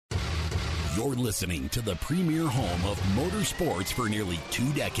You're listening to the premier home of motorsports for nearly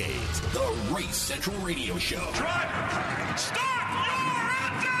 2 decades. The Race Central Radio Show. Drive! Start your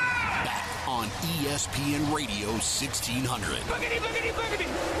engine! Back on ESPN Radio 1600. Boogity!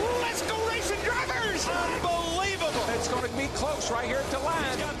 Let's go racing drivers! Unbelievable! It's going to be close right here at the line.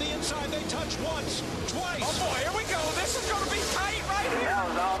 He's got the inside. They touch once, twice. Oh boy, here we go. This is going to be tight right here.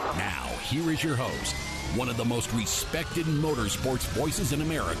 Now, here is your host, one of the most respected motorsports voices in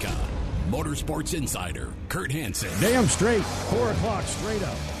America, Motorsports Insider, Kurt Hansen. Damn straight, 4 o'clock straight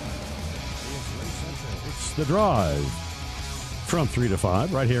up. It's The Drive from 3 to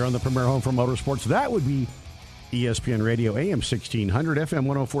 5 right here on the premier home for motorsports. That would be ESPN Radio, AM 1600, FM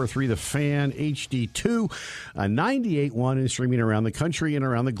 104.3, The Fan, HD2, 98.1, and streaming around the country and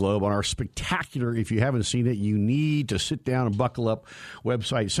around the globe on our spectacular, if you haven't seen it, you need to sit down and buckle up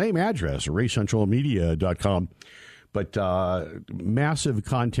website. Same address, racecentralmedia.com. But massive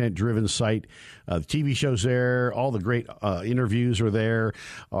content-driven site. The TV shows there. All the great interviews are there.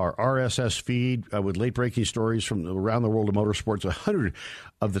 Our RSS feed with late-breaking stories from around the world of motorsports. 100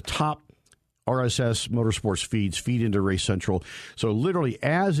 of the top RSS motorsports feeds feed into Race Central. So literally,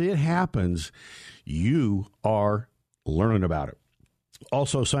 as it happens, you are learning about it.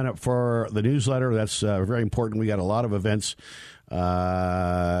 Also, sign up for the newsletter. That's very important. We got a lot of events. You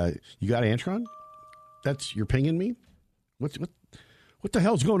got Antron? You're pinging me? What the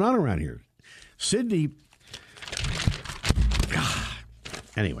hell's going on around here? Sydney.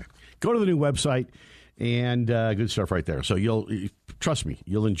 Anyway, go to the new website and good stuff right there. So trust me,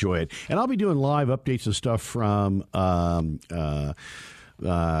 you'll enjoy it. And I'll be doing live updates and stuff from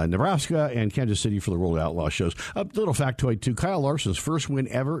Nebraska and Kansas City for the World Outlaw shows. A little factoid too: Kyle Larson's first win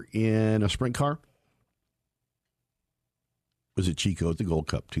ever in a sprint car was at Chico at the Gold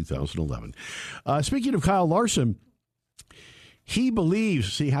Cup 2011. Speaking of Kyle Larson, he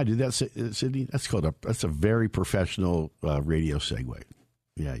believes, see how I did that, Sydney? That's a very professional radio segue.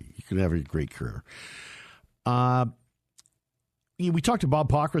 Yeah, you can have a great career. We talked to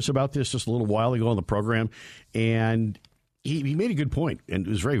Bob Pockrass about this just a little while ago on the program, and he made a good point, and it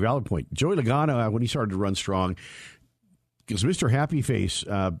was a very valid point. Joey Logano, when he started to run strong, because Mr. Happy Face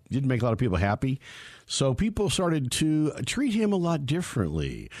didn't make a lot of people happy, so people started to treat him a lot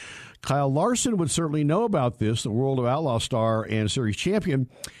differently. Kyle Larson would certainly know about this, the World of Outlaw star and series champion.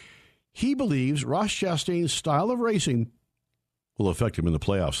 He believes Ross Chastain's style of racing will affect him in the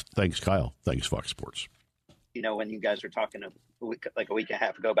playoffs. Thanks, Kyle. Thanks, Fox Sports. You know, when you guys were talking a week and a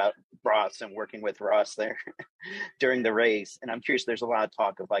half ago about Ross and working with Ross there during the race, and I'm curious, there's a lot of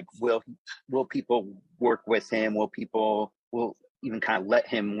talk of like, will people work with him? Will even kind of let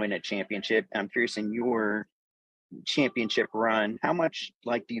him win a championship? And I'm curious, in your championship run, how much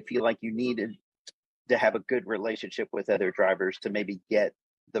do you feel like you needed to have a good relationship with other drivers to maybe get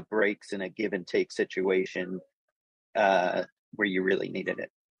the breaks in a give and take situation where you really needed it?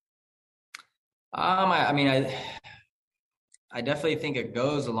 I definitely think it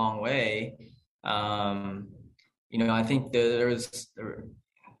goes a long way. I think the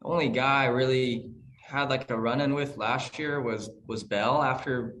only guy I really had like a run-in with last year was Bell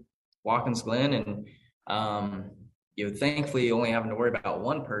after Watkins Glen, and thankfully only having to worry about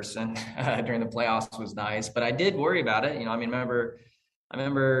one person during the playoffs was nice. But I did worry about it. I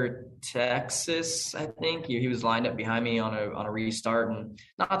remember Texas, I think he was lined up behind me on a restart, and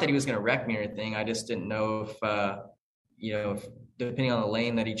not that he was going to wreck me or anything. I just didn't know if depending on the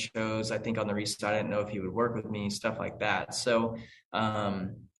lane that he chose, I think on the restart, I didn't know if he would work with me, stuff like that. So,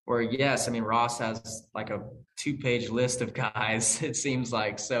 Ross has like a 2-page list of guys, it seems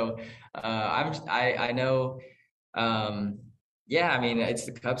like. So I know, it's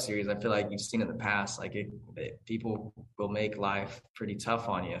the Cup Series. I feel like you've seen it in the past, like people will make life pretty tough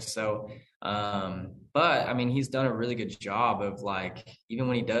on you. So, he's done a really good job of like, even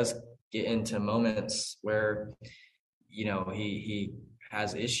when he does get into moments where, he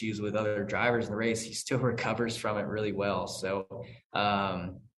has issues with other drivers in the race, he still recovers from it really well. So,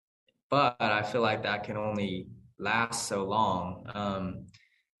 but I feel like that can only last so long.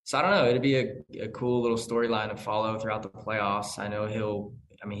 So I don't know, it'd be a cool little storyline to follow throughout the playoffs. I know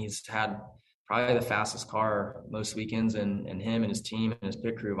he's had probably the fastest car most weekends, and him and his team and his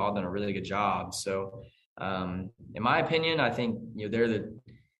pit crew have all done a really good job. So in my opinion, I think, they're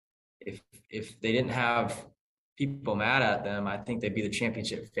if they didn't have people mad at them, I think they'd be the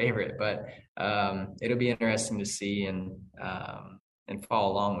championship favorite, but it'll be interesting to see and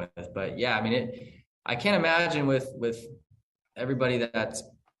follow along with. But yeah, I can't imagine with everybody that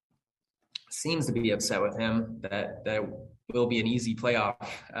seems to be upset with him that will be an easy playoff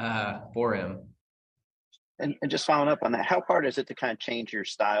for him. And just following up on that, how hard is it to kind of change your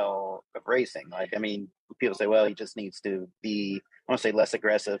style of racing? Like, I mean, people say, well, he just needs to be, I want to say less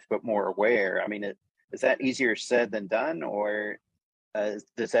aggressive, but more aware. I mean, is that easier said than done, or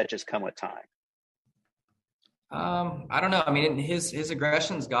does that just come with time? I don't know. I mean, his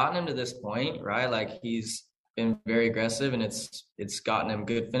aggression's gotten him to this point, right? Like, he's been very aggressive, and it's gotten him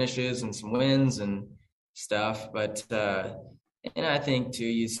good finishes and some wins and stuff. But and I think too,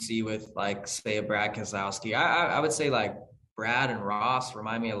 you see with, like, say, a Brad Keselowski, I would say, like, Brad and Ross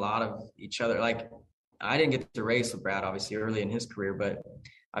remind me a lot of each other. Like, I didn't get to race with Brad obviously early in his career, but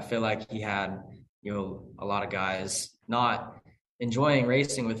I feel like he had, you know, a lot of guys not enjoying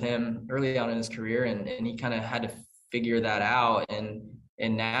racing with him early on in his career, and he kind of had to figure that out. And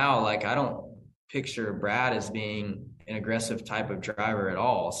now, like, I don't picture Brad as being an aggressive type of driver at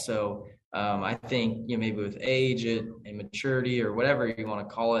all. So I think, you know, maybe with age and maturity or whatever you want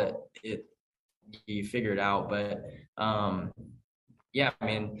to call it, you figure it out. But yeah, I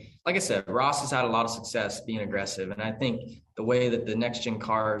mean, like I said, Ross has had a lot of success being aggressive. And I think the way that the next gen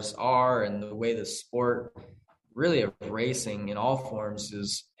cars are and the way the sport really of racing in all forms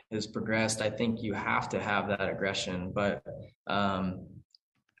has progressed, I think you have to have that aggression, but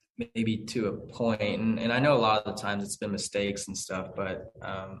maybe to a point. And I know a lot of the times it's been mistakes and stuff, but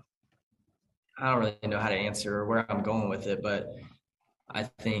I don't really know how to answer where I'm going with it. But I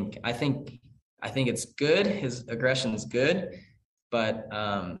think it's good. His aggression is good, but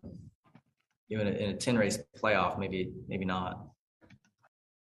you know, in a 10 race playoff, maybe not.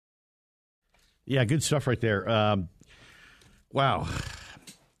 Yeah, good stuff right there. Wow.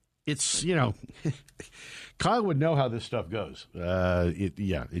 It's, you know, Kyle would know how this stuff goes. It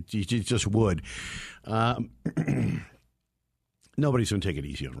just would. Nobody's going to take it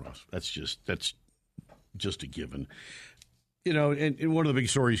easy on Ross. That's just a given. You know, and one of the big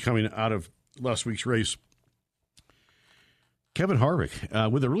stories coming out of last week's race, Kevin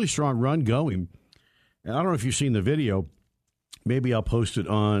Harvick with a really strong run going. And I don't know if you've seen the video. Maybe I'll post it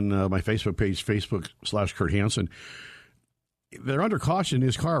on my Facebook page, Facebook.com/Kurt Hansen. They're under caution.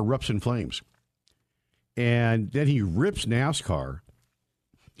 His car erupts in flames. And then he rips NASCAR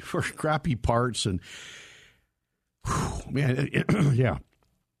for crappy parts. And, whew, man, yeah.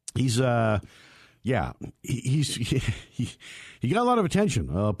 He got a lot of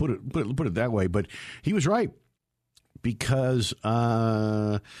attention. Put it that way. But he was right because,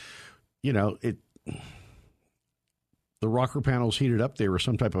 you know, the rocker panels heated up. They were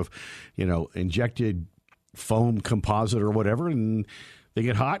some type of, you know, injected foam composite or whatever, and they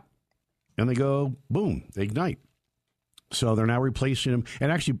get hot and they go boom, they ignite. So they're now replacing them.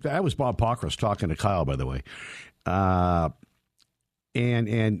 And actually, that was Bob Pockris talking to Kyle, by the way.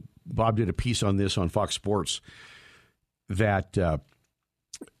 And Bob did a piece on this on Fox Sports that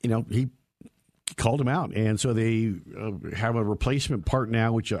you know, he called him out, and so they have a replacement part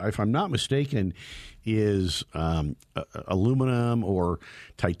now, which, if I'm not mistaken, is aluminum or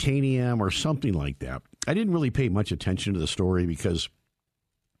titanium or something like that. I didn't really pay much attention to the story because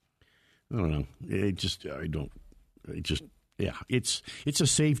I don't know. It's a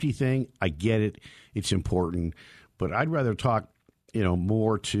safety thing. I get it. It's important, but I'd rather talk, you know,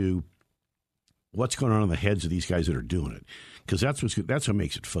 more to what's going on in the heads of these guys that are doing it, because that's what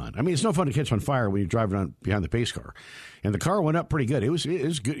makes it fun. I mean, it's no fun to catch on fire when you're driving on behind the pace car, and the car went up pretty good. It was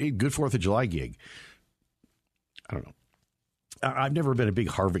good 4th of July gig. I don't know. I've never been a big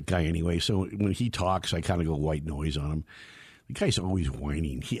Harvick guy anyway, so when he talks, I kind of go white noise on him. The guy's always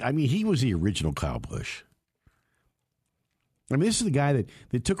whining. He was the original Kyle Busch. I mean, this is the guy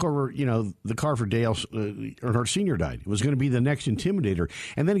that took over, you know, the car for Dale Earnhardt Sr. died. It was going to be the next Intimidator.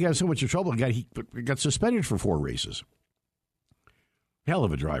 And then he got in so much trouble, he got suspended for 4 races. Hell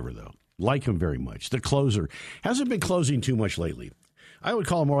of a driver, though. Like him very much. The closer. Hasn't been closing too much lately. I would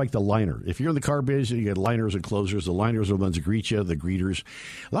call him more like the liner. If you're in the car biz, you get liners and closers. The liners are the ones that greet you, the greeters.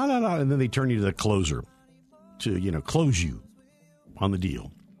 And then they turn you to the closer to, you know, close you on the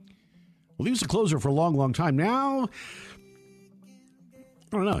deal. Well, he was the closer for a long, long time. Now,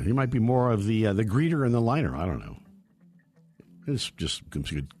 I don't know. He might be more of the greeter and the liner. I don't know. It's just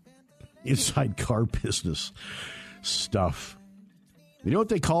good inside car business stuff. You know what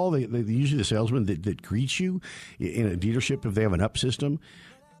they call usually the salesman that greets you in a dealership if they have an up system?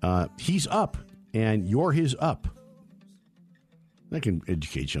 He's up, and you're his up. That can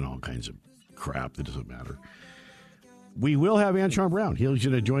educate you on all kinds of crap that doesn't matter. We will have Antron Brown. He's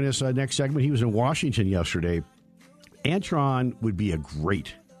going to join us next segment. He was in Washington yesterday. Antron would be a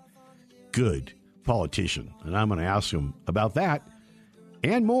great, good politician, and I'm going to ask him about that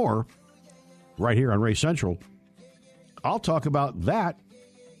and more right here on Race Central. I'll talk about that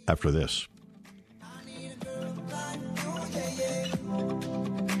after this.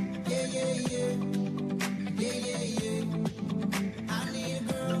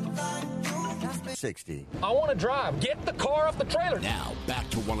 360. I want to drive. Get the car off the trailer. Now, back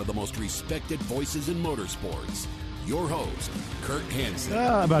to one of the most respected voices in motorsports. Your host, Kurt Hansen.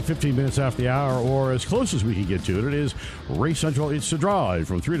 About 15 minutes after the hour, or as close as we can get to it. It is Race Central. It's the drive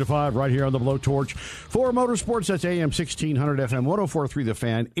from 3 to 5 right here on the Blowtorch for Motorsports. That's AM 1600 FM 104.3 The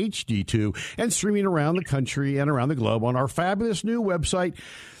Fan HD2 and streaming around the country and around the globe on our fabulous new website.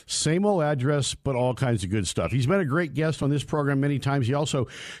 Same old address, but all kinds of good stuff. He's been a great guest on this program many times. He also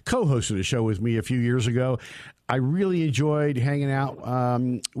co-hosted a show with me a few years ago. I really enjoyed hanging out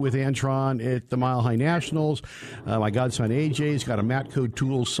with Antron at the Mile High Nationals. My godson AJ's got a Matco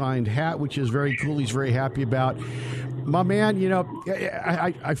Tools signed hat, which is very cool. He's very happy about. My man, you know,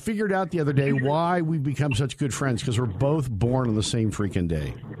 I figured out the other day why we've become such good friends, because we're both born on the same freaking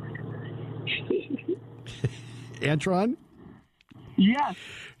day. Antron? Yes.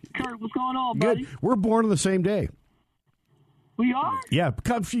 Kurt, what's going on, buddy? Good. We're born on the same day. We are? Yeah,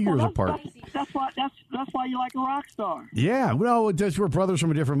 a few years apart. That's why you like a rock star. Yeah, well, we're brothers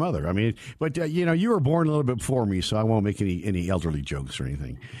from a different mother. I mean, but you know, you were born a little bit before me, so I won't make any elderly jokes or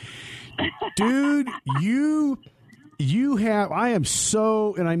anything. Dude, you have. I am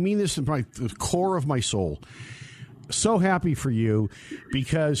so, and I mean this in the core of my soul, so happy for you,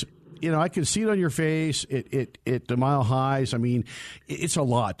 because you know, I can see it on your face at the Mile Highs. I mean, it's a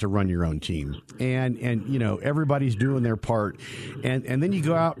lot to run your own team. And you know, everybody's doing their part. And then you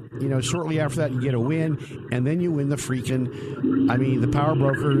go out, you know, shortly after that, you get a win. And then you win the the Power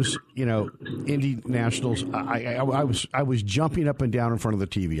Brokers, you know, Indy Nationals. I was jumping up and down in front of the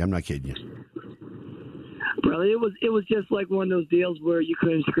TV. I'm not kidding you. Brother, it was just like one of those deals where you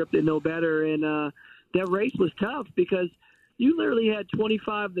couldn't script it no better. And that race was tough because you literally had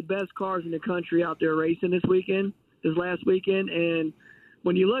 25 of the best cars in the country out there racing this last weekend. And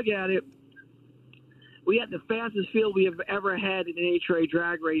when you look at it, we had the fastest field we have ever had in NHRA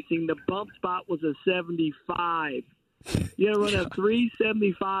drag racing. The bump spot was a 75. You had to run a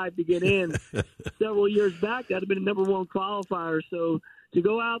 375 to get in. Several years back, that would have been the number one qualifier. So to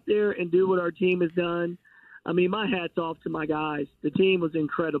go out there and do what our team has done, I mean, my hat's off to my guys. The team was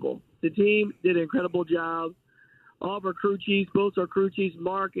incredible. The team did an incredible job. All of our crew chiefs, both our crew chiefs,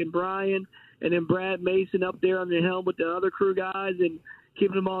 Mark and Brian, and then Brad Mason up there on the helm with the other crew guys and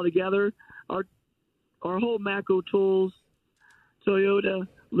keeping them all together. Our whole Matco Tools, Toyota,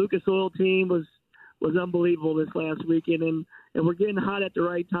 Lucas Oil team was unbelievable this last weekend, and we're getting hot at the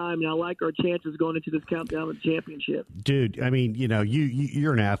right time, and I like our chances going into this countdown of the championship. Dude, I mean, you know,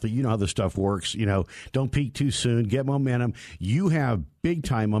 you're an athlete. You know how this stuff works. You know, don't peak too soon. Get momentum. You have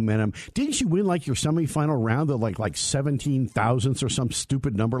big-time momentum. Didn't you win, like, your semifinal round of, like 17 thousandths or some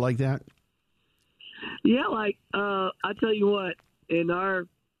stupid number like that? Yeah, I tell you what, in our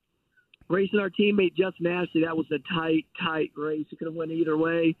racing our teammate Justin Ashley, that was a tight race. It could have went either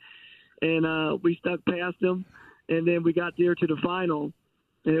way. And we stuck past them, and then we got there to the final,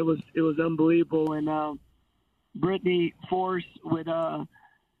 and it was unbelievable. And Brittany Force with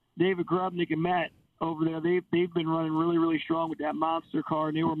David Grubnick and Matt over there, they've been running really, really strong with that monster car,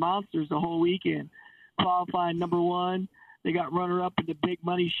 and they were monsters the whole weekend. Qualifying number one, they got runner-up in the big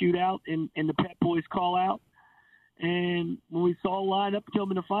money shootout and the Pet Boys call-out. And when we saw a line up to them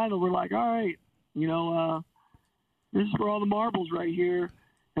in the final, we're like, all right, you know, this is for all the marbles right here.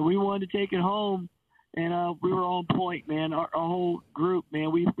 And we wanted to take it home, and we were on point, man. Our whole group,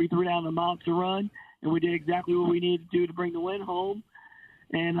 man, we threw down the monster run, and we did exactly what we needed to do to bring the win home.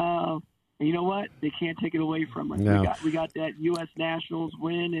 And you know what? They can't take it away from us. No. We got that U.S. Nationals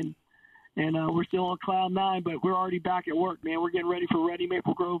win, and we're still on cloud nine, but we're already back at work, man. We're getting ready for Ready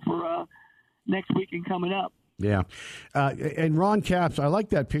Maple Grove for next weekend coming up. Yeah. And Ron Capps, I like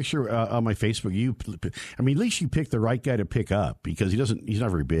that picture on my Facebook. At least you picked the right guy to pick up, because he's not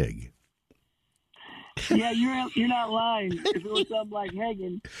very big. Yeah, you're not lying. If it was something like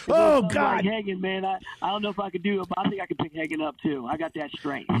Hagen, God, like Hagen, man, I don't know if I could do it, but I think I could pick Hagen up too. I got that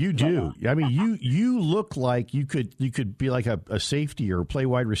strength. You do. I mean, you look like you could be like a safety or play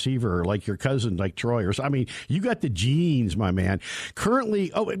wide receiver, or like your cousin, like Troy. Or I mean, you got the genes, my man.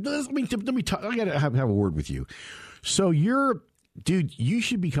 Currently, let me talk. I got to have a word with you. So dude, you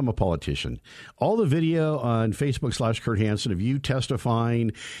should become a politician. All the video on Facebook / Kurt Hansen of you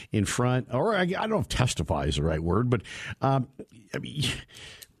testifying in front, or I don't know if testify is the right word, but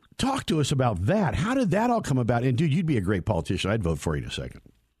talk to us about that. How did that all come about? And dude, you'd be a great politician. I'd vote for you in a second.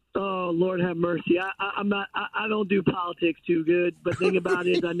 Oh, Lord have mercy. I don't do politics too good, but the thing about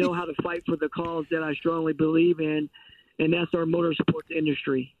it is I know how to fight for the cause that I strongly believe in, and that's our motorsports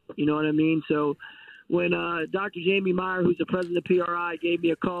industry. You know what I mean? So when Dr. Jamie Meyer, who's the president of PRI, gave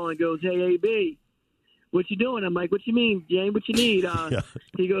me a call and goes, hey, AB, what you doing? I'm like, what you mean, Jane? What you need?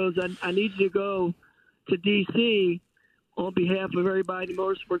 He goes, I need you to go to D.C. on behalf of everybody in the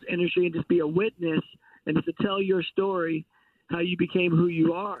motorsports industry and just be a witness and just to tell your story, how you became who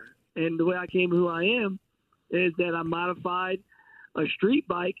you are. And the way I came who I am is that I modified a street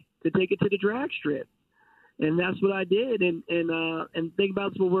bike to take it to the drag strip. And that's what I did. And think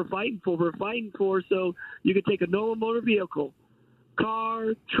about what we're fighting for. We're fighting for so you can take a normal motor vehicle,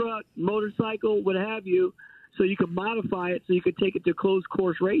 car, truck, motorcycle, what have you, so you can modify it so you can take it to closed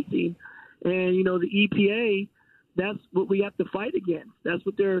course racing. And, you know, the EPA, that's what we have to fight against. That's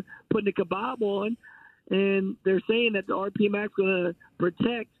what they're putting the kebab on. And they're saying that the RPM Act's going to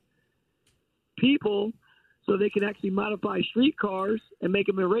protect people so they can actually modify street cars and make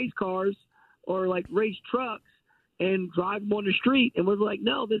them in race cars or like race trucks and drive them on the street. And we're like,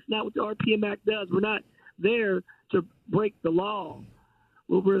 no, that's not what the RPM Act does. We're not there to break the law.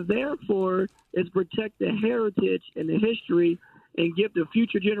 What we're there for is protect the heritage and the history and give the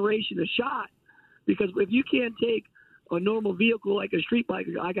future generation a shot. Because if you can't take a normal vehicle like a street bike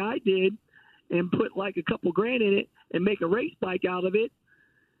like I did and put like a couple grand in it and make a race bike out of it,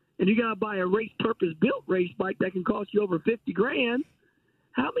 and you got to buy a race purpose built race bike that can cost you over 50 grand,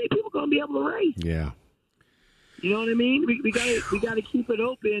 how many people are going to be able to race? Yeah. You know what I mean? We got to keep it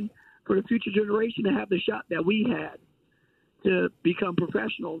open for the future generation to have the shot that we had to become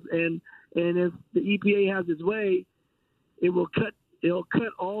professionals. And if the EPA has its way, it'll cut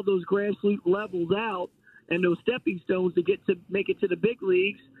all those grassroots levels out and those stepping stones to make it to the big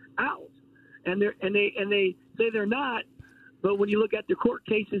leagues out. And they say they're not, but when you look at the court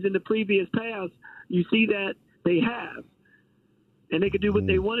cases in the previous past, you see that they have. And they can do what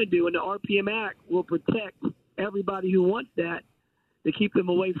they want to do, and the RPM Act will protect everybody who wants that to keep them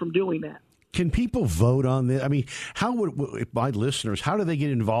away from doing that. Can people vote on this? I mean, how would my listeners, how do they get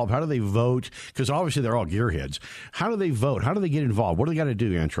involved? How do they vote? Because obviously they're all gearheads. How do they vote? How do they get involved? What do they got to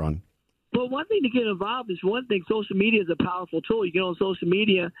do, Antron? Well, one thing to get involved is one thing. Social media is a powerful tool. You get on social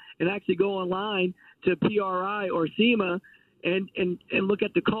media and actually go online to PRI or SEMA and look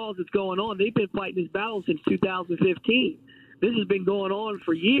at the cause that's going on. They've been fighting this battle since 2015. This has been going on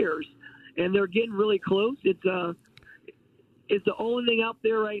for years, and they're getting really close. It's the only thing out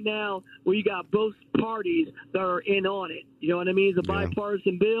there right now where you got both parties that are in on it. You know what I mean? It's a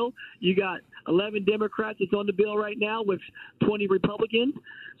bipartisan bill. You got 11 Democrats that's on the bill right now with 20 Republicans.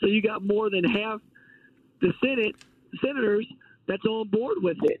 So you got more than half the senators that's on board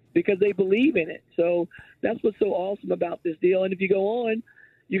with it because they believe in it. So that's what's so awesome about this deal. And if you go on,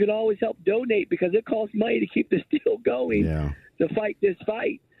 you can always help donate because it costs money to keep this deal going to fight this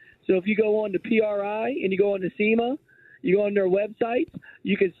fight. So if you go on to PRI and you go on to SEMA, you go on their websites,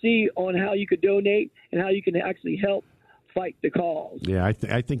 you can see on how you could donate and how you can actually help fight the cause. Yeah,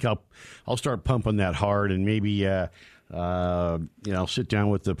 I think I'll start pumping that hard and maybe I'll sit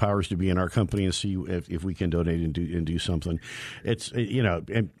down with the powers to be in our company and see if we can donate and do something. It's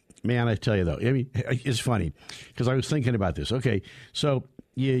and man, I tell you though, I mean, it's funny because I was thinking about this. Okay, so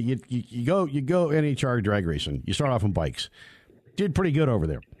you go NHR drag racing. You start off on bikes, did pretty good over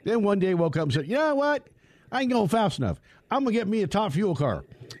there. Then one day woke up and said, you know what? I ain't going fast enough. I'm going to get me a top fuel car.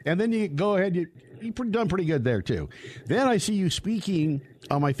 And then you go ahead, you've done pretty good there, too. Then I see you speaking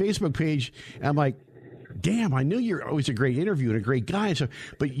on my Facebook page, and I'm like, damn, I knew you're always a great interview and a great guy. So,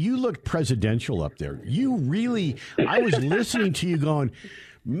 but you looked presidential up there. You really, I was listening to you going,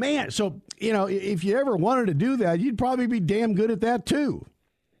 man, so, if you ever wanted to do that, you'd probably be damn good at that, too.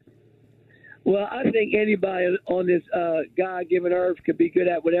 Well, I think anybody on this God-given earth could be good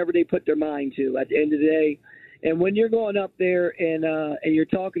at whatever they put their mind to at the end of the day. And when you're going up there and you're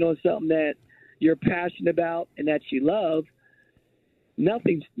talking on something that you're passionate about and that you love,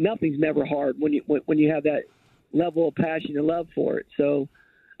 nothing's never hard when you have that level of passion and love for it. So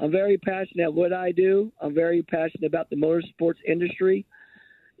I'm very passionate at what I do. I'm very passionate about the motorsports industry,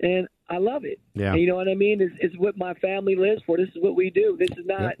 and I love it. Yeah. And you know what I mean? It's what my family lives for. This is what we do. This is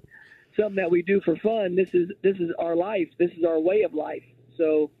not something that we do for fun. This is our life. This is our way of life.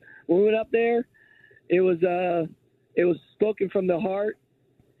 So when we went up there, it was spoken from the heart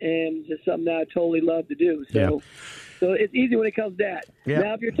and just something that I totally love to do. So it's easy when it comes to that. Yeah.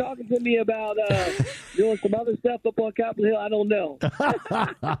 Now, if you're talking to me about doing some other stuff up on Capitol Hill, I don't know.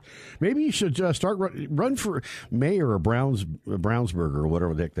 Maybe you should start run for mayor of Brownsburg or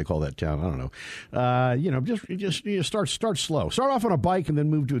whatever they call that town. I don't know. Just start slow. Start off on a bike and then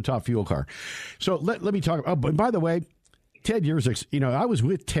move to a top fuel car. So let me talk. Oh, but by the way, Ted Yurzik, I was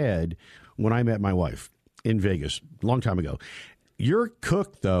with Ted when I met my wife in Vegas a long time ago. Your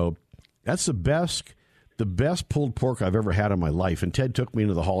cook, though, that's the best the best pulled pork I've ever had in my life. And Ted took me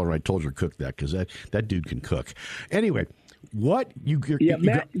into the hall, and I told her to cook that because that dude can cook. Anyway, what you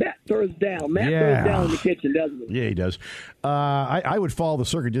Matt throws down. Matt throws down in the kitchen, doesn't he? Yeah, he does. I would follow the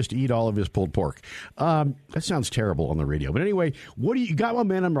circuit just to eat all of his pulled pork. That sounds terrible on the radio. But anyway, what do you got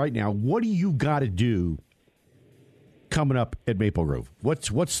momentum right now? What do you got to do coming up at Maple Grove? What's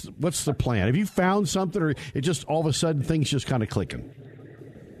the plan? Have you found something, or it just all of a sudden things just kind of clicking?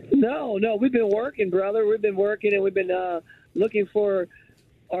 No, we've been working, brother. We've been working, and we've been looking for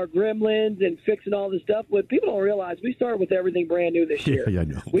our gremlins and fixing all this stuff. What people don't realize, we started with everything brand new this year. Yeah, I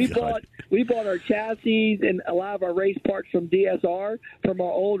know. We bought our chassis and a lot of our race parts from DSR, from our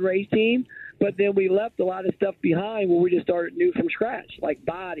old race team, but then we left a lot of stuff behind where we just started new from scratch, like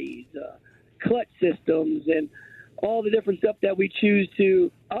bodies, clutch systems, and all the different stuff that we choose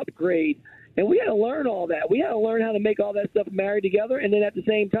to upgrade. And we had to learn all that. We had to learn how to make all that stuff marry together. And then at the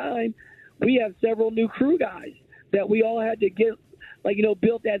same time, we have several new crew guys that we all had to get,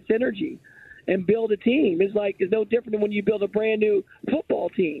 build that synergy and build a team. It's no different than when you build a brand new football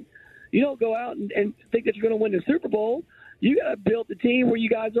team. You don't go out and think that you're going to win the Super Bowl. You got to build the team where you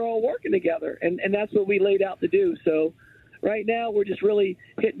guys are all working together. And that's what we laid out to do. So right now we're just really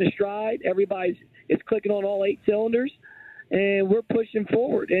hitting the stride. It's clicking on all 8 cylinders, and we're pushing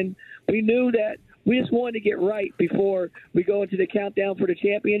forward. And we knew that we just wanted to get right before we go into the countdown for the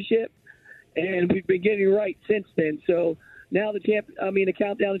championship, and we've been getting right since then. So now the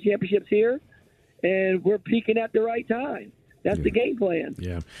countdown to the championship's here, and we're peaking at the right time. That's the game plan.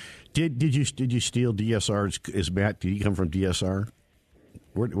 Yeah. Did you steal DSR? Is Matt? Did he come from DSR?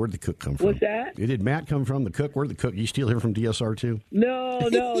 Where'd the cook come from? What's that? Did Matt come from the cook? Where'd the cook? You steal him from DSR too? No.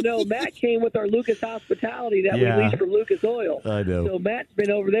 Matt came with our Lucas Hospitality that we leased from Lucas Oil. I know. So Matt's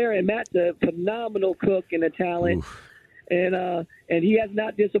been over there, and Matt's a phenomenal cook and a talent. Oof. And he has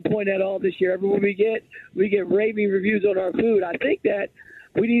not disappointed at all this year. Everywhere we get raving reviews on our food. I think that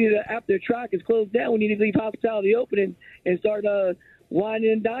we need to, after the track is closed down, we need to leave hospitality open and start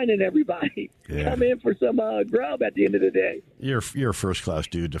wining and dining everybody. Yeah. Come in for some grub at the end of the day. You're a first-class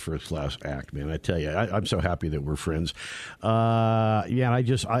dude, a first-class act, man. I tell you, I'm so happy that we're friends.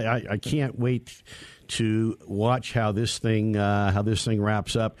 I can't wait to watch how this thing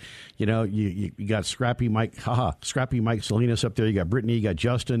wraps up. You know, you got Scrappy Mike Salinas up there. You got Brittany, you got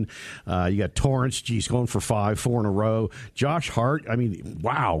Justin, you got Torrance. Geez, going for 4 in a row. Josh Hart. I mean,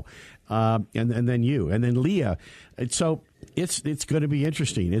 wow. And then you, and then Leah. And so it's going to be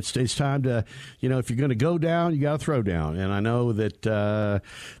interesting. It's time to, if you're going to go down, you got to throw down. And I know that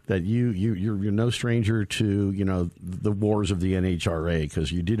you're no stranger to the wars of the NHRA,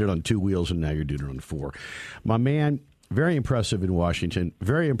 because you did it on 2 wheels and now you're doing it on 4. My man, very impressive in Washington.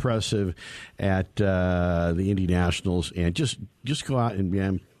 Very impressive at the Indy Nationals, and just go out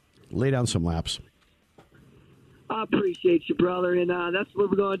and lay down some laps. I appreciate you, brother, and that's what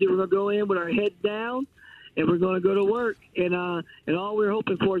we're going to do. We're going to go in with our head down, and we're going to go to work. And all we're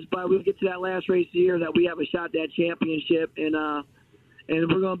hoping for is by we get to that last race of the year that we have a shot at that championship, and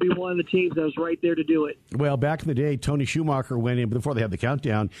we're going to be one of the teams that was right there to do it. Well, back in the day, Tony Schumacher went in, before they had the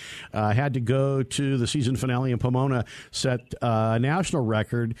countdown, had to go to the season finale in Pomona, set a national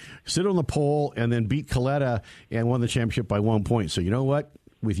record, sit on the pole, and then beat Coletta and won the championship by 1 point. So you know what?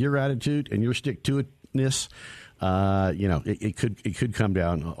 With your attitude and your stick-to-itness, it could come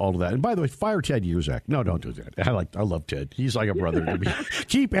down all to that. And by the way, fire Ted Urzak. No, don't do that. I love Ted. He's like a brother to me.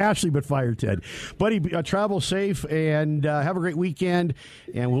 Keep Ashley, but fire Ted. Buddy, travel safe and have a great weekend.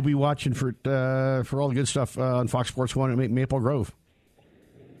 And we'll be watching for all the good stuff on Fox Sports 1 at Maple Grove.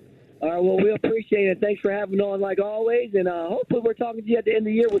 All right, well, we appreciate it. Thanks for having on, like always, and hopefully we're talking to you at the end of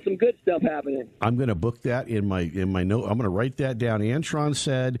the year with some good stuff happening. I'm going to book that in my note. I'm going to write that down. Antron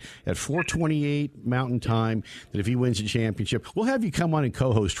said at 4:28 Mountain Time that if he wins the championship, we'll have you come on and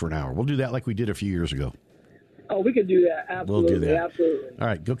co-host for an hour. We'll do that like we did a few years ago. Oh, we can do that. Absolutely. We'll do that. Absolutely. All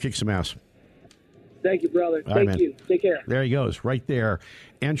right, go kick some ass. Thank you, brother. Thank you. Take care. There he goes, right there.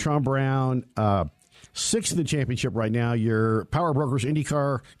 Antron Brown, 6th in the championship right now. Your Power Brokers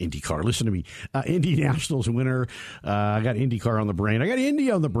IndyCar, listen to me. Indy Nationals winner. I got IndyCar on the brain. I got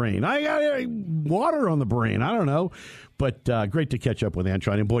Indy on the brain. I got water on the brain. I don't know. But great to catch up with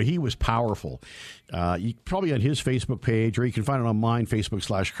Antron. And boy, he was powerful. You probably on his Facebook page, or you can find it on mine,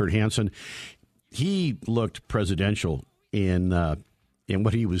 Facebook/Kurt Hansen. He looked presidential in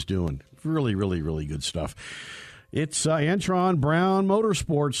what he was doing. Really, really, really good stuff. It's Antron Brown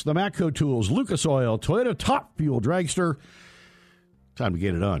Motorsports, the Matco Tools, Lucas Oil, Toyota Top Fuel Dragster. Time to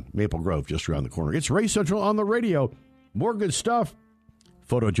get it on. Maple Grove, just around the corner. It's Race Central on the radio. More good stuff.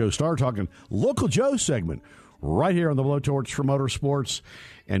 Photo Joe Starr talking Local Joe segment right here on the Blowtorch for Motorsports.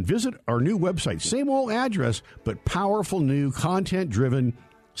 And visit our new website. Same old address, but powerful new content-driven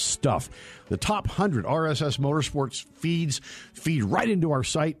stuff. The top 100 RSS Motorsports feed right into our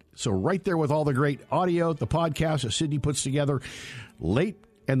site. So right there with all the great audio, the podcast that Sydney puts together,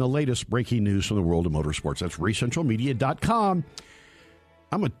 and the latest breaking news from the world of motorsports. That's RaceCentralMedia.com.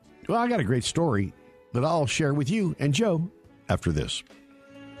 I got a great story that I'll share with you and Joe after this.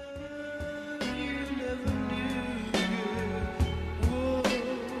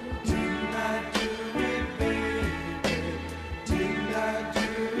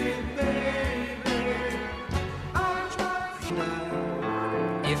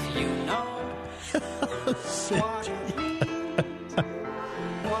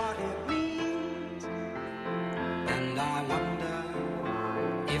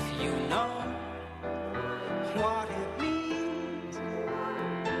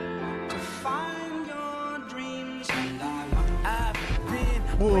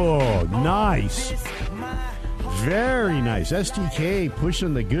 Whoa, nice. Very nice. STK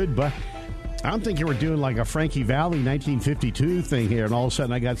pushing the good butt. I'm thinking we're doing like a Frankie Valli 1952 thing here, and all of a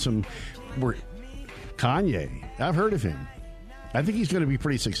sudden I got Kanye. I've heard of him. I think he's going to be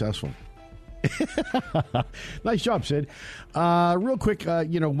pretty successful. Nice job, Sid. Real quick,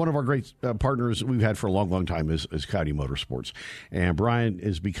 one of our great partners we've had for a long, long time is Coyote Motorsports. And Brian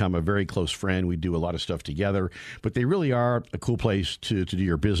has become a very close friend. We do a lot of stuff together, but they really are a cool place to do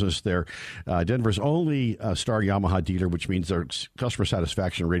your business. They're Denver's only Star Yamaha dealer, which means their customer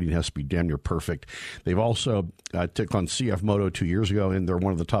satisfaction rating has to be damn near perfect. They've also took on CF Moto 2 years ago, and they're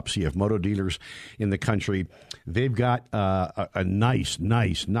one of the top CF Moto dealers in the country. They've got a nice.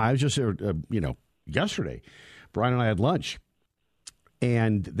 I was just there, yesterday. Brian and I had lunch,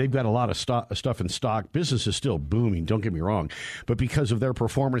 and they've got a lot of stuff in stock. Business is still booming, don't get me wrong, but because of their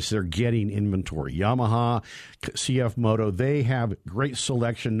performance, they're getting inventory. Yamaha, CF Moto, they have great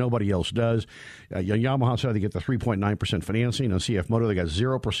selection. Nobody else does. Yamaha side, they get the 3.9% financing. On CF Moto, they got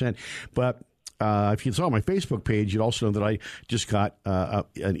 0%. But if you saw my Facebook page, you'd also know that I just got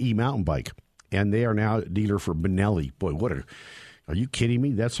an e-mountain bike, and they are now a dealer for Benelli. Boy, are you kidding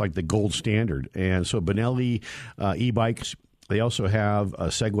me? That's like the gold standard. And so Benelli e-bikes, they also have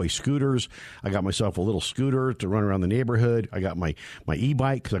Segway scooters. I got myself a little scooter to run around the neighborhood. I got my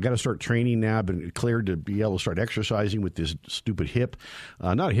e-bike because I got to start training now. I've been cleared to be able to start exercising with this stupid hip.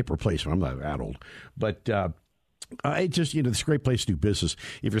 Not a hip replacement. I'm not that old. But it's just, it's a great place to do business.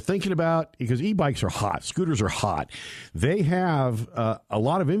 If you're thinking about, because e-bikes are hot, scooters are hot, they have a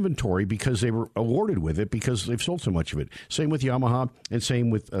lot of inventory because they were awarded with it because they've sold so much of it. Same with Yamaha and same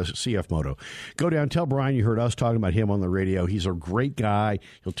with CF Moto. Go down, tell Brian you heard us talking about him on the radio. He's a great guy.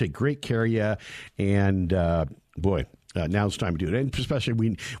 He'll take great care of you. And, now it's time to do it. And especially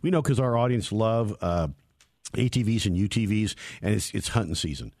we know because our audience love ATVs and UTVs, and it's hunting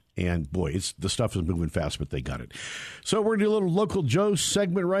season. And, boy, the stuff is moving fast, but they got it. So we're going to do a little Local Joe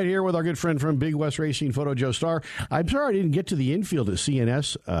segment right here with our good friend from Big West Racing, Photo Joe Star. I'm sorry I didn't get to the infield at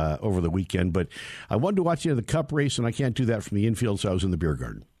CNS over the weekend, but I wanted to watch the Cup race, and I can't do that from the infield, so I was in the beer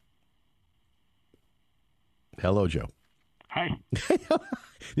garden. Hello, Joe. Hi.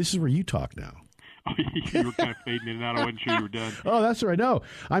 This is where you talk now. Oh, you were kind of fading in and out. I wasn't sure you were done. Oh, that's all right. No,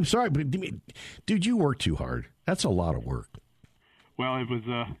 I'm sorry, but, dude, you work too hard. That's a lot of work. Well, it was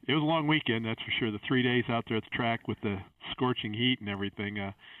a long weekend, that's for sure. The 3 days out there at the track with the scorching heat and everything.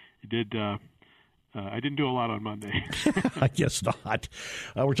 I didn't do a lot on Monday. I guess not.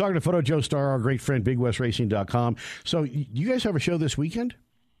 We're talking to Photo Joe Star, our great friend, BigWestRacing.com. So you guys have a show this weekend?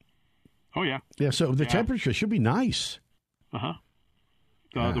 Oh, yeah. Yeah, so the temperature should be nice. Uh-huh.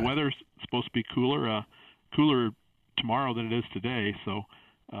 The weather's supposed to be cooler tomorrow than it is today. So,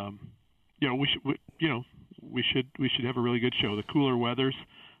 we should have a really good show. The cooler weather's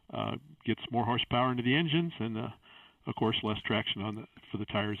gets more horsepower into the engines, and of course less traction for the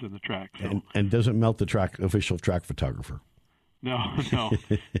tires in the track. So, and doesn't melt the official track photographer. No.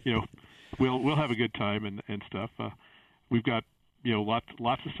 We'll have a good time and stuff. We've got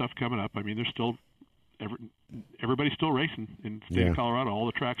lots of stuff coming up. I mean, there's still everybody's still racing in the state of Colorado. All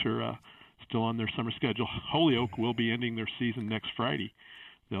the tracks are still on their summer schedule. Holyoke will be ending their season next Friday.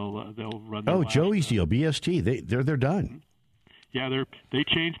 They'll run. Joey's deal, BST. They're done. Yeah, they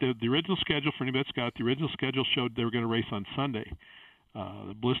changed the original schedule for anybody that's got it. The original schedule showed they were going to race on Sunday.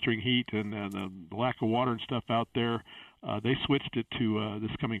 The blistering heat and the lack of water and stuff out there, they switched it to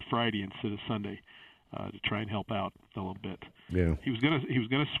this coming Friday instead of Sunday to try and help out a little bit. Yeah, he was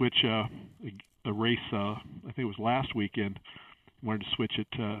gonna switch a race. I think it was last weekend. He wanted to switch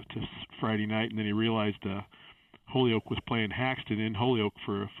it to Friday night, and then he realized Holyoke was playing Haxton in Holyoke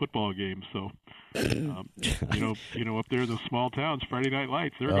for a football game. So, up there in the small towns, Friday Night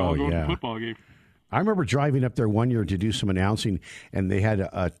Lights, they're all going to a football game. I remember driving up there one year to do some announcing, and they had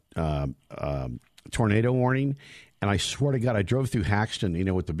a tornado warning. And I swear to God, I drove through Haxton,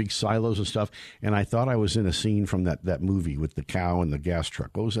 with the big silos and stuff, and I thought I was in a scene from that movie with the cow and the gas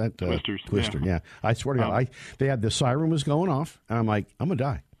truck. What was that? Twister. Yeah. I swear to God, they had the siren was going off, and I'm like, I'm gonna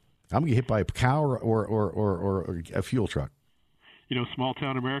die. I'm gonna get hit by a cow or a fuel truck. Small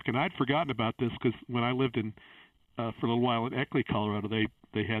town America. And I'd forgotten about this because when I lived in for a little while in Eckley, Colorado,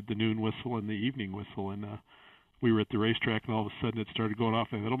 they had the noon whistle and the evening whistle, and we were at the racetrack, and all of a sudden it started going off.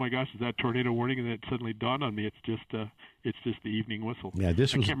 And I thought, oh my gosh, is that tornado warning? And then it suddenly dawned on me, it's just the evening whistle. Yeah, I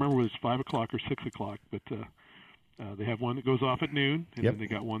can't remember whether it's 5 o'clock or 6 o'clock, but they have one that goes off at noon, and then they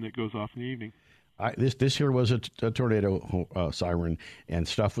got one that goes off in the evening. This here was a tornado siren, and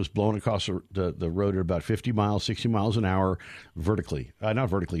stuff was blown across the road at about 50 miles, 60 miles an hour vertically. Not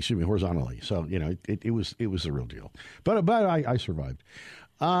vertically, excuse me, horizontally. So, it was the real deal. But I survived.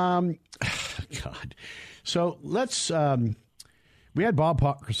 God. So let's. We had Bob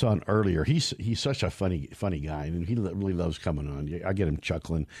Parkhurst on earlier. He's such a funny guy, and he really loves coming on. I get him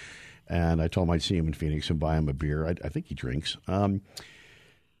chuckling, and I told him I'd see him in Phoenix and buy him a beer. I think he drinks.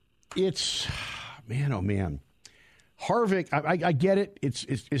 It's man, oh man, Harvick. I get it.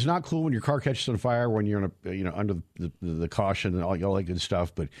 It's not cool when your car catches on fire when you're in under the caution and all that good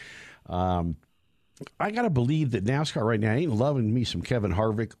stuff, but. I got to believe that NASCAR right now ain't loving me some Kevin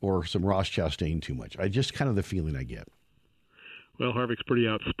Harvick or some Ross Chastain too much. I just kind of the feeling I get. Well, Harvick's pretty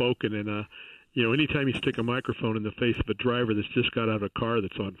outspoken, and anytime you stick a microphone in the face of a driver that's just got out of a car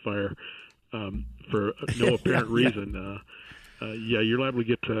that's on fire for no apparent reason, you're liable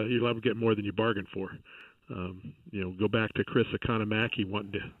to get more than you bargained for. Go back to Chris Economaki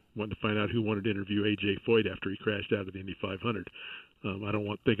wanting to find out who wanted to interview A.J. Foyt after he crashed out of the Indy 500. I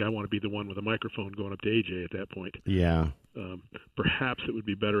don't think I want to be the one with a microphone going up to AJ at that point. Yeah. Perhaps it would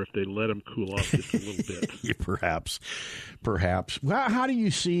be better if they let him cool off just a little bit. Yeah, perhaps. Well, how do you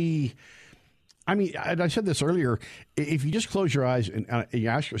see? I mean, I said this earlier. If you just close your eyes and you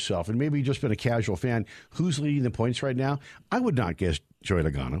ask yourself, and maybe you've just been a casual fan, who's leading the points right now? I would not guess Joey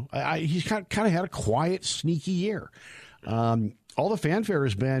Logano. He's kind of had a quiet, sneaky year. All the fanfare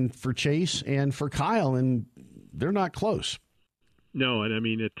has been for Chase and for Kyle, and they're not close. No, and I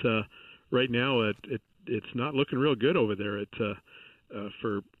mean right now it's not looking real good over there.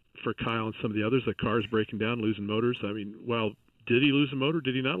 For Kyle and some of the others, the car's breaking down, losing motors. I mean, did he lose a motor?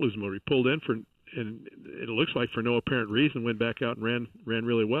 Did he not lose a motor? He pulled in and it looks like for no apparent reason, went back out and ran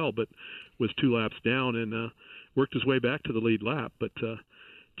really well, but was 2 laps down and worked his way back to the lead lap, but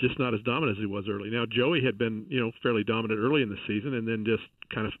just not as dominant as he was early. Now Joey had been fairly dominant early in the season, and then just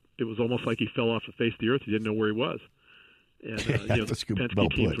it was almost like he fell off the face of the earth. He didn't know where he was. And the Penske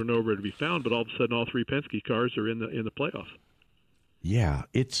teams were nowhere to be found, but all of a sudden, all 3 Penske cars are in the playoffs. Yeah,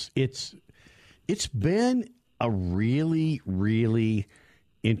 it's been a really, really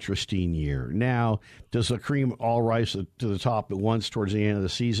interesting year. Now, does the cream all rise to the top at once towards the end of the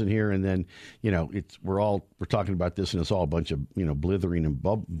season here, and then we're talking about this, and it's all a bunch of blithering and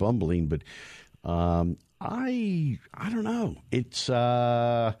bumbling. But I don't know. It's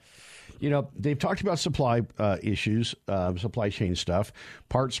they've talked about supply issues, supply chain stuff,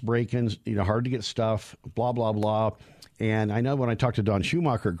 parts break-ins, hard to get stuff, blah, blah, blah. And I know when I talked to Don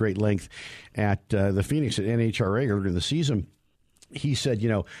Schumacher at great length at the Phoenix at NHRA earlier in the season, he said,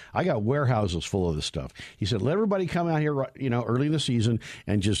 I got warehouses full of this stuff. He said, let everybody come out here, early in the season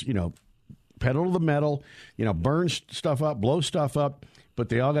and just, pedal to the metal, burn stuff up, blow stuff up. But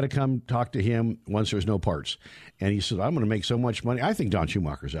they all got to come talk to him once there's no parts. And he said, I'm going to make so much money. I think Don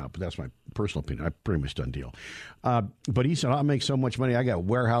Schumacher's out, but that's my personal opinion. I pretty much done deal. But he said, I'll make so much money. I got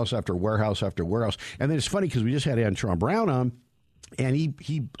warehouse after warehouse after warehouse. And then it's funny because we just had Antron Brown on, and he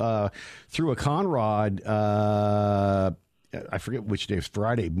threw a Conrod, I forget which day,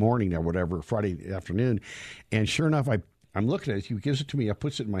 Friday morning or whatever, Friday afternoon. And sure enough, I'm looking at it. He gives it to me. I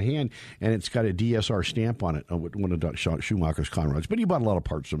puts it in my hand, and it's got a DSR stamp on it, one of Schumacher's Conrads. But he bought a lot of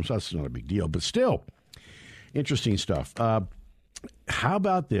parts from them, so that's not a big deal. But still, interesting stuff. How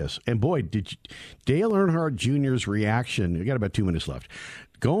about this? And boy, Dale Earnhardt Jr.'s reaction. We got about 2 minutes left.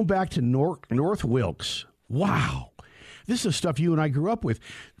 Going back to North Wilkes. Wow. This is stuff you and I grew up with.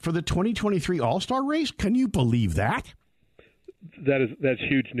 For the 2023 All-Star race, can you believe that? That's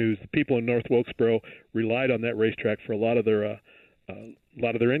huge news. The people in North Wilkesboro relied on that racetrack for a lot of their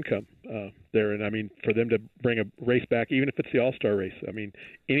income there, and I mean, for them to bring a race back, even if it's the All-Star race, I mean,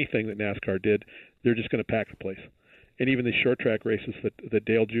 anything that NASCAR did, they're just going to pack the place. And even the short track races that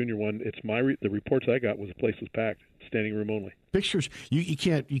Dale Jr. won, the reports I got was the place was packed, standing room only. Pictures, you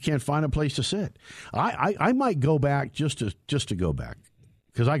can't find a place to sit. I might go back just to go back,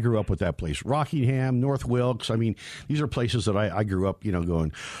 because I grew up with that place. Rockingham, North Wilkes. I mean, these are places that I grew up,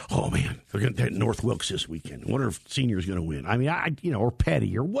 going, oh man, they're going to North Wilkes this weekend. I wonder if Senior's going to win. I mean, or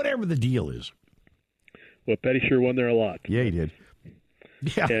Petty or whatever the deal is. Well, Petty sure won there a lot. Yeah, he did.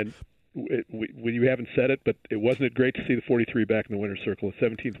 Yeah. And you haven't said it, but wasn't it great to see the 43 back in the winner's circle, the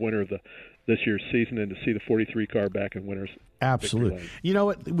 17th winner of this year's season, and to see the 43 car back in winners? Absolutely. You know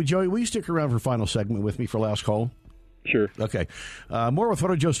what, Joey, will you stick around for final segment with me for last call? Sure. Okay. More with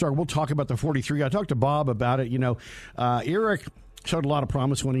Photo Joe Stark. We'll talk about the 43. I talked to Bob about it. Eric showed a lot of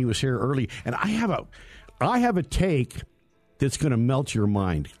promise when he was here early, and I have a take that's going to melt your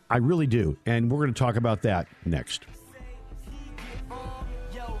mind. I really do, and we're going to talk about that next.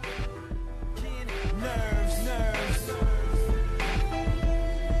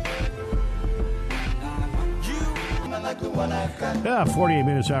 Yeah, 48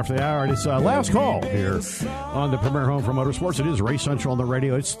 minutes after the hour, and it's last call here on the Premier Home for Motorsports. It is Race Central on the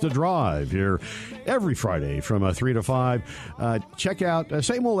radio. It's The Drive here every Friday from 3 to 5. Check out,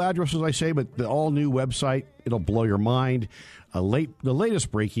 same old address as I say, but the all-new website. It'll blow your mind. The latest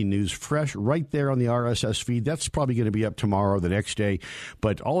breaking news, fresh right there on the RSS feed. That's probably going to be up tomorrow, the next day.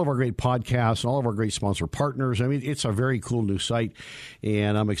 But all of our great podcasts, all of our great sponsor partners. I mean, it's a very cool new site,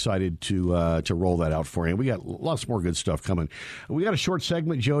 and I'm excited to roll that out for you. We got lots more good stuff coming. We got a short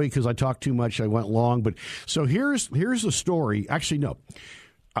segment, Joey, because I talked too much. I went long, but so here's the story. Actually, no.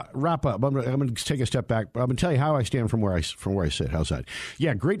 Wrap up. I'm going to take a step back, but I'm going to tell you how I stand from where I sit. How's that?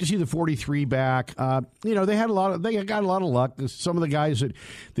 Yeah, great to see the 43 back. They got a lot of luck. Some of the guys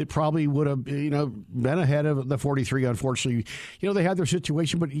that probably would have been ahead of the 43. Unfortunately, they had their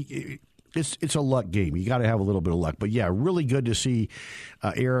situation, but it's a luck game. You got to have a little bit of luck. But yeah, really good to see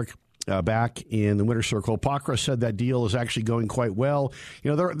Eric back in the winner's circle. Pacra said that deal is actually going quite well.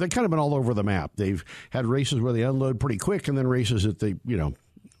 They've kind of been all over the map. They've had races where they unload pretty quick, and then races that they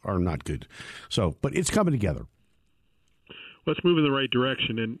are not good. So, but it's coming together. Let's move in the right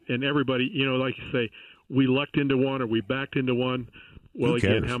direction. And everybody, like you say, we lucked into one or we backed into one. Well,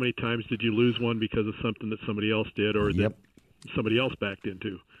 again, how many times did you lose one because of something that somebody else did or that somebody else backed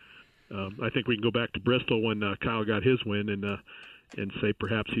into? I think we can go back to Bristol when Kyle got his win and say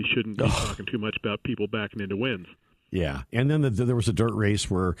perhaps he shouldn't be talking too much about people backing into wins. Yeah, and then there was a dirt race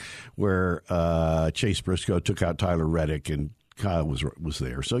where Chase Briscoe took out Tyler Reddick and Kyle was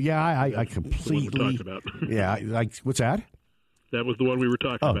there. So, yeah, I completely... That's the one we're talking about. Yeah, what's that? That was the one we were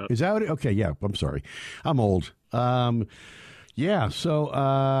talking about. Is that what okay, yeah, I'm sorry. I'm old. Yeah, so,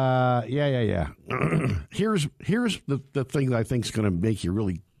 yeah. Here's the thing that I think is going to make you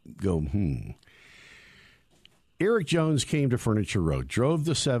really go, Eric Jones came to Furniture Road, drove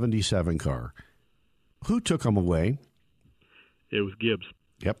the 77 car. Who took him away? It was Gibbs.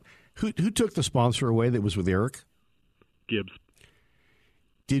 Yep. Who took the sponsor away that was with Eric? Gibbs.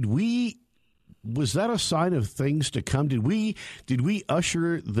 Was that a sign of things to come? Did we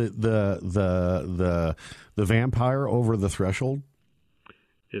usher the vampire over the threshold?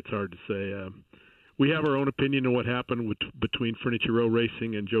 It's hard to say. We have our own opinion on what happened between Furniture Row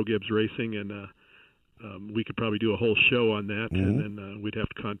Racing and Joe Gibbs Racing, and we could probably do a whole show on that, and then we'd have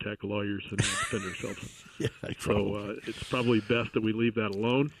to contact lawyers and defend ourselves. Yeah, so it's probably best that we leave that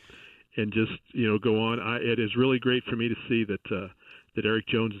alone and just go on. It is really great for me to see that Eric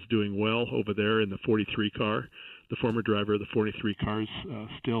Jones is doing well over there in the 43 car. The former driver of the 43 car is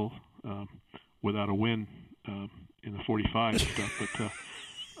still without a win in the 45 stuff.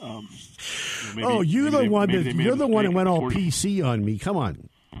 But you're the one that went all PC on me. Come on.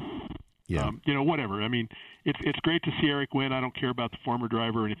 Yeah. Whatever. I mean, it's great to see Eric win. I don't care about the former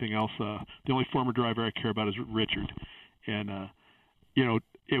driver or anything else. The only former driver I care about is Richard, and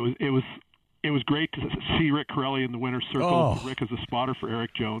it was great to see Rick Corelli in the winner's circle. Rick is a spotter for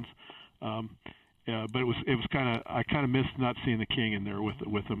Eric Jones, but it was kind of I kind of missed not seeing the King in there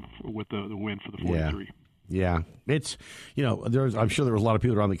with him with the win for the 43. Yeah, it's I'm sure there was a lot of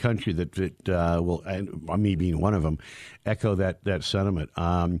people around the country that will, and me being one of them, echo that sentiment.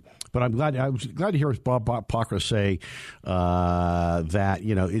 But I was glad to hear Bob Pacra say that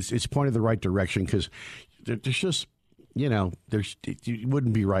it's pointed the right direction, because there's just it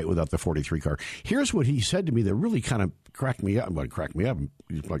wouldn't be right without the 43 car. Here's what he said to me that really kind of cracked me up,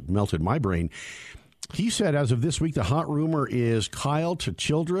 like melted my brain. He said, as of this week, the hot rumor is Kyle to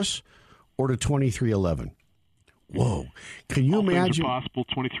Childress or to 2311. Whoa. Can you imagine? Things are possible.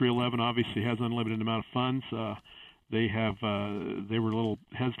 2311 obviously has unlimited amount of funds. they were a little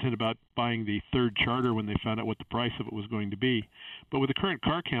hesitant about buying the third charter when they found out what the price of it was going to be. But with the current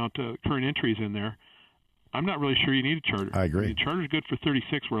car count, current entries in there, I'm not really sure you need a charter. I agree. The charter's good for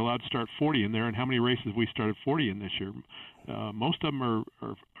 36. We're allowed to start 40 in there, and how many races have we started 40 in this year? Most of them are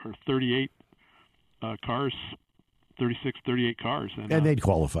 38 cars, 36, 38 cars. And they'd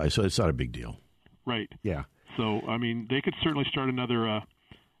qualify, so it's not a big deal. Right. Yeah. So, I mean, they could certainly start another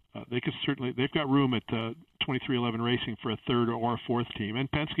they've got room at 2311 Racing for a third or a fourth team. And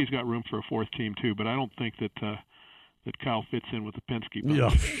Penske's got room for a fourth team, too, but I don't think that Kyle fits in with the Penske bunch.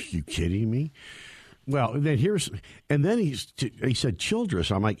 Oh, you kidding me? Well, then he said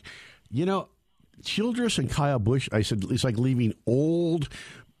Childress. I'm like, Childress and Kyle Busch, I said, it's like leaving old,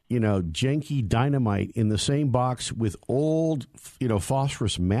 janky dynamite in the same box with old,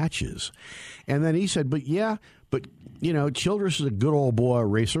 phosphorus matches. And then he said, but Childress is a good old boy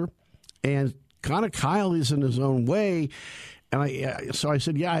racer, and kind of Kyle is in his own way. And so I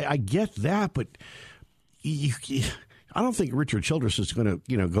said, yeah, I get that, but I don't think Richard Childress is going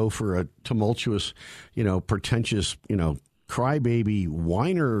to, go for a tumultuous, pretentious, crybaby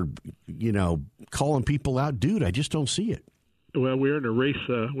whiner, calling people out. Dude, I just don't see it. Well, we're in a race.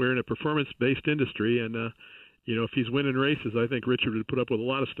 We're in a performance-based industry, and if he's winning races, I think Richard would put up with a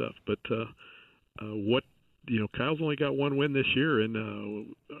lot of stuff. But Kyle's only got one win this year, and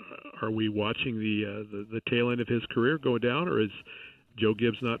are we watching the tail end of his career go down, or is Joe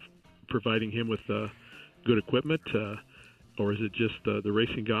Gibbs not providing him with good equipment, or is it just the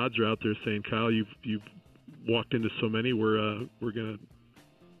racing gods are out there saying, Kyle, you've walked into so many, we're gonna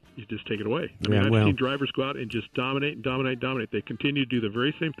you just take it away. I've seen drivers go out and just dominate. They continue to do the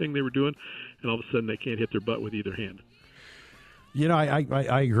very same thing they were doing, and all of a sudden they can't hit their butt with either hand.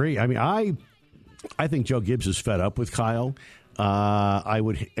 I agree. I mean, I think Joe Gibbs is fed up with Kyle. I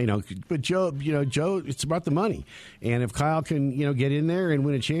would, but Joe, it's about the money. And if Kyle can, get in there and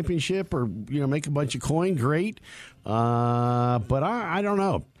win a championship or, make a bunch of coin, great. But I don't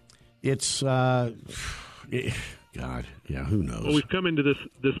know. It's, God, yeah, who knows? Well, we've come into this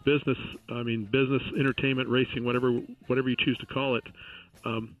business. I mean, business, entertainment, racing, whatever you choose to call it.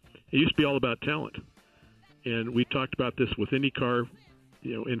 It used to be all about talent, and we talked about this with IndyCar,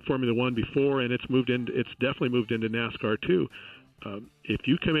 in Formula One before, and it's definitely moved into NASCAR too. If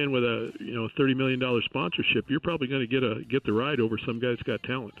you come in with a $30 million sponsorship, you're probably going to get the ride over some guy that's got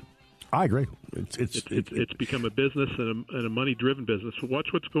talent. I agree. It's become a business and a money driven business.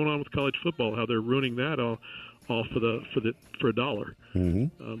 Watch what's going on with college football. How they're ruining that all for a dollar.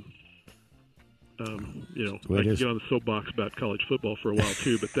 Mm-hmm. I can get on the soapbox about college football for a while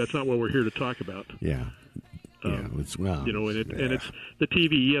too, but that's not what we're here to talk about. Yeah. It's and it's the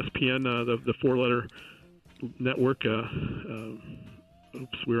TV, ESPN, the four-letter network. Oops,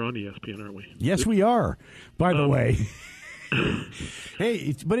 we're on ESPN, aren't we? Yes, we are. By the way, hey,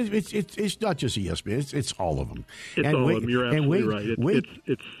 it's not just ESPN. It's all of them. It's all of them. You're absolutely right.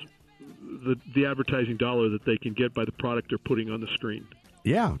 It's the advertising dollar that they can get by the product they're putting on the screen.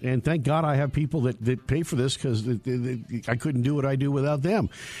 Yeah, and thank God I have people that pay for this because I couldn't do what I do without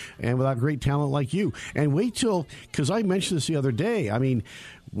them and without great talent like you. And wait till, because I mentioned this the other day, I mean,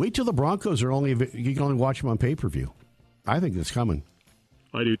 wait till the Broncos are you can only watch them on pay-per-view. I think it's coming.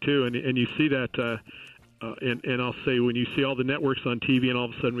 I do too, and you see that, and I'll say when you see all the networks on TV and all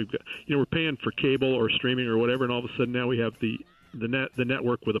of a sudden we've got, we're paying for cable or streaming or whatever, and all of a sudden now we have the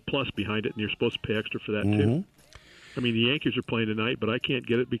network with a plus behind it, and you're supposed to pay extra for that too. I mean, the Yankees are playing tonight, but I can't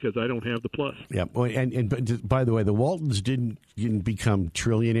get it because I don't have the plus. Yeah, and by the way, the Waltons didn't become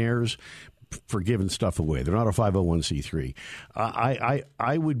trillionaires for giving stuff away. They're not a 501c3.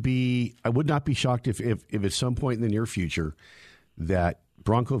 I would not be shocked if at some point in the near future that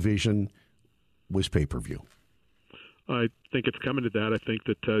Bronco Vision was pay-per-view. I think it's coming to that. I think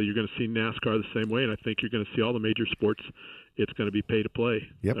that you're going to see NASCAR the same way, and I think you're going to see all the major sports. It's going to be pay to play.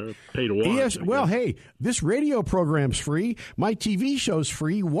 Yep. Or pay to watch. Yes. Well, hey, this radio program's free. My TV show's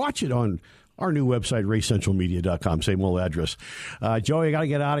free. Watch it on our new website, racecentralmedia.com. Same old address. Joey, I got to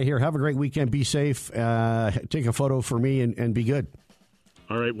get out of here. Have a great weekend. Be safe. Take a photo for me and be good.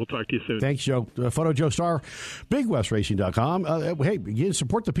 All right, we'll talk to you soon. Thanks, Joe. Photo Joe Star, BigWestRacing.com. Hey, again,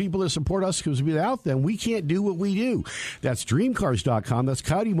 support the people that support us because without them, we can't do what we do. That's DreamCars.com. That's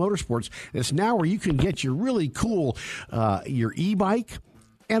Coyote Motorsports. It's now where you can get your really cool, your e-bike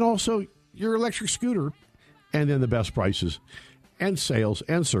and also your electric scooter, and then the best prices and sales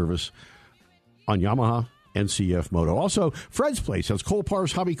and service on Yamaha and CF Moto. Also, Fred's Place. That's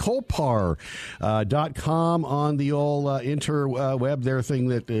Colpar's Hobby, Colpar.com on the old interweb there thing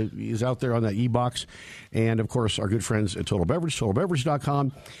that is out there on that e-box. And, of course, our good friends at Total Beverage,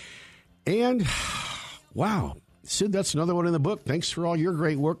 TotalBeverage.com. And, wow, Sid, that's another one in the book. Thanks for all your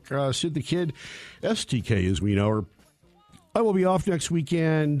great work, Sid the Kid, STK as we know her. I will be off next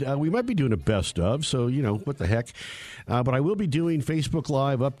weekend. We might be doing a best of, so, what the heck. But I will be doing Facebook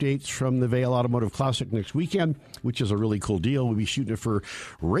Live updates from the Vail Automotive Classic next weekend, which is a really cool deal. We'll be shooting it for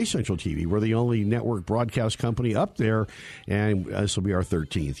Race Central TV. We're the only network broadcast company up there, and this will be our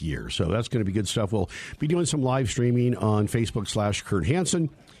 13th year. So that's going to be good stuff. We'll be doing some live streaming on Facebook/Kurt Hansen.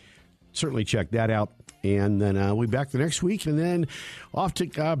 Certainly check that out. And then we'll be back the next week, and then off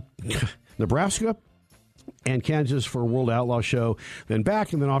to Nebraska and Kansas for World Outlaw Show, then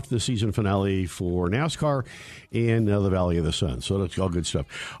back, and then off to the season finale for NASCAR in the Valley of the Sun. So that's all good stuff.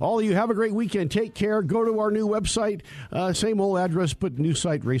 All of you, have a great weekend. Take care. Go to our new website. Same old address, but new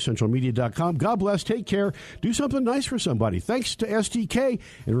site, racecentralmedia.com. God bless. Take care. Do something nice for somebody. Thanks to STK and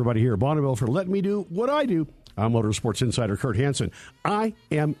everybody here at Bonneville for letting me do what I do. I'm Motorsports Insider Kurt Hansen. I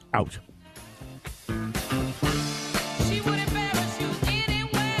am out.